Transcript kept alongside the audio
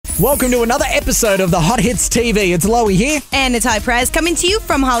Welcome to another episode of the Hot Hits TV. It's Loie here. And it's High Prez coming to you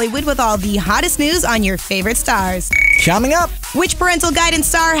from Hollywood with all the hottest news on your favorite stars. Coming up, which parental guidance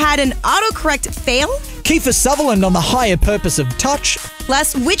star had an autocorrect fail? Kiefer Sutherland on the higher purpose of touch.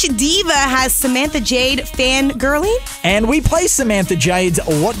 Plus, which diva has Samantha Jade fangirling? And we play Samantha Jade's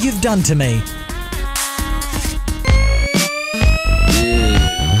What You've Done to Me.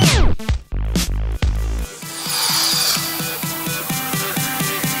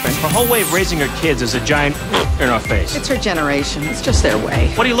 Her whole way of raising her kids is a giant in her face. It's her generation. It's just their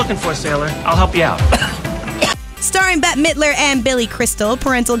way. What are you looking for, sailor? I'll help you out. Starring Bette Midler and Billy Crystal,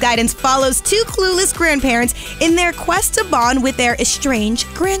 parental guidance follows two clueless grandparents in their quest to bond with their estranged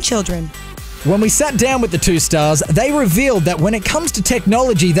grandchildren. When we sat down with the two stars, they revealed that when it comes to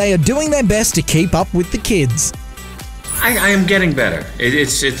technology, they are doing their best to keep up with the kids. I am getting better. You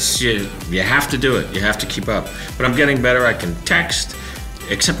have to do it. You have to keep up. But I'm getting better. I can text.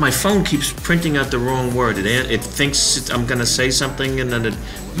 Except my phone keeps printing out the wrong word. It thinks I'm going to say something and then it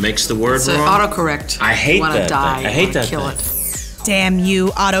makes the word wrong. Autocorrect. I hate that thing. I hate that kill thing. it. Damn you,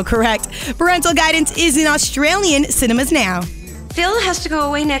 autocorrect. Parental guidance is in Australian cinemas now. Phil has to go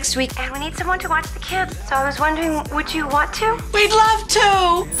away next week, and we need someone to watch the kids. So I was wondering, would you want to? We'd love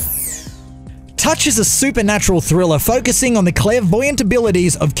to! Touch is a supernatural thriller focusing on the clairvoyant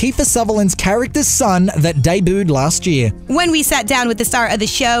abilities of Kiefer Sutherland's character's son that debuted last year. When we sat down with the star of the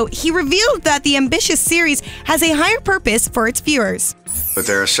show, he revealed that the ambitious series has a higher purpose for its viewers. But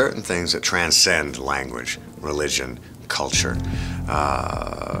there are certain things that transcend language, religion, culture,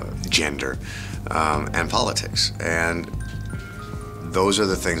 gender, and politics. And those are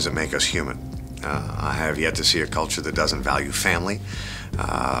the things that make us human. I have yet to see a culture that doesn't value family.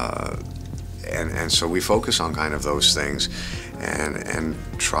 And so we focus on kind of those things and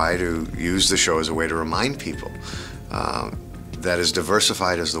try to use the show as a way to remind people that as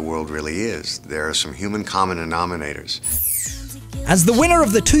diversified as the world really is, there are some human common denominators. As the winner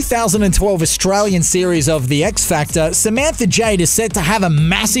of the 2012 Australian series of The X Factor, Samantha Jade is set to have a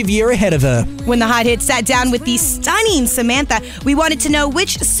massive year ahead of her. When the Hot Hits sat down with the stunning Samantha, we wanted to know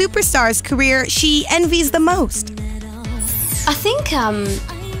which superstar's career she envies the most. I think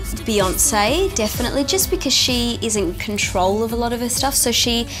Beyonce, definitely, just because she is in control of a lot of her stuff, so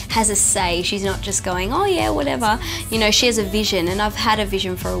she has a say. She's not just going, oh yeah, whatever. You know, she has a vision, and I've had a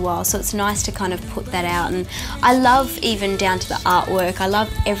vision for a while, so it's nice to kind of put that out. And I love even down to the artwork. I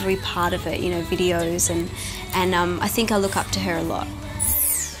love every part of it, you know, videos, and I think I look up to her a lot.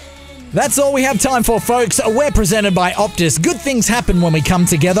 That's all we have time for, folks. We're presented by Optus. Good things happen when we come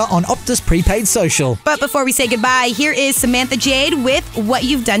together on Optus Prepaid Social. But before we say goodbye, here is Samantha Jade with What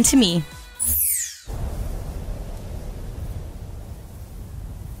You've Done to Me.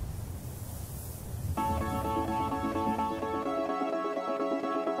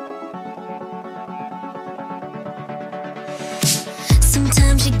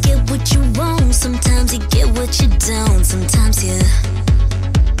 Sometimes you get what you want, sometimes you get what you don't, sometimes you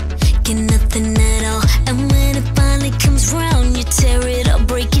get nothing at all, and when it finally comes round, you tear it up,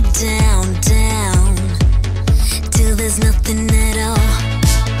 break it down, down, till there's nothing at all.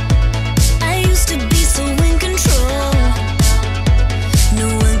 I used to be so in control, no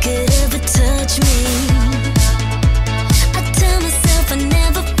one could ever touch me. I tell myself I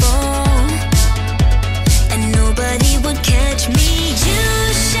never fall, and nobody would catch me.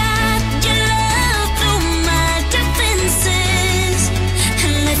 You shot your love through my defenses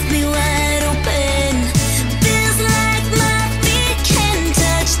and left me wide open. Feels like my feet can't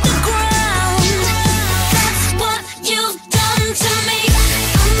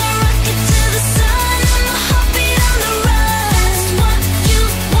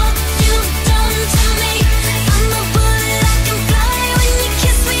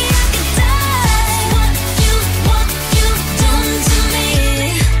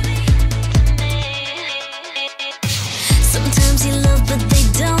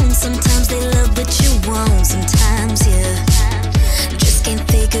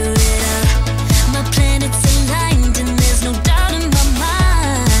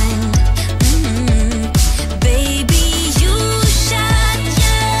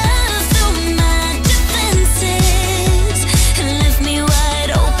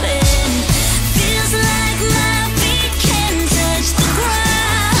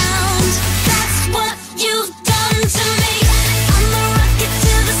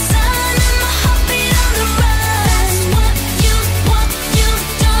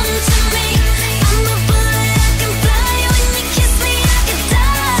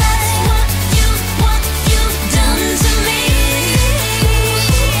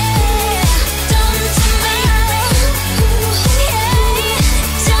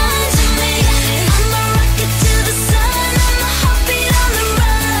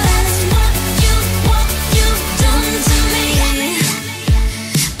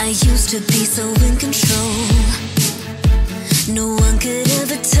could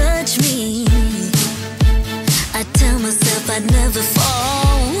ever touch me. I tell myself I'd never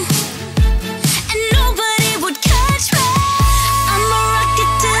fall.